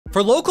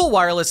For local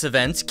wireless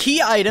events,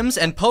 key items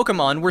and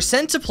Pokémon were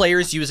sent to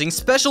players using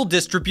special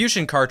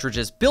distribution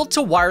cartridges built to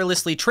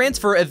wirelessly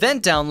transfer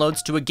event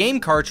downloads to a game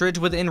cartridge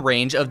within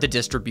range of the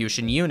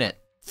distribution unit.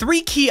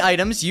 3 key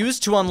items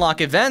used to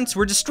unlock events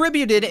were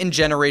distributed in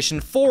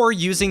Generation 4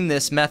 using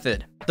this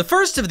method. The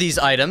first of these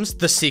items,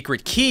 the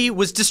Secret Key,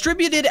 was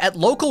distributed at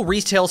local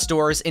retail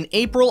stores in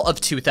April of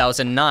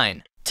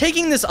 2009.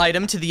 Taking this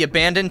item to the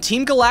abandoned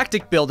Team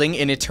Galactic building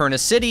in Eterna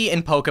City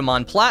in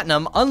Pokémon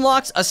Platinum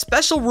unlocks a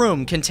special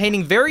room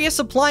containing various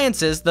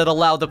appliances that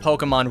allow the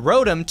Pokémon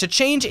Rotom to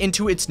change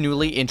into its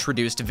newly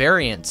introduced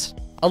variants.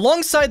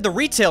 Alongside the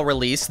retail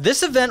release,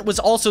 this event was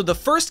also the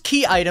first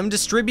key item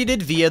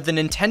distributed via the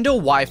Nintendo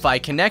Wi-Fi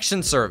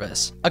connection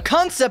service, a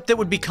concept that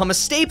would become a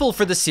staple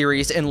for the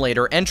series in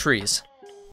later entries.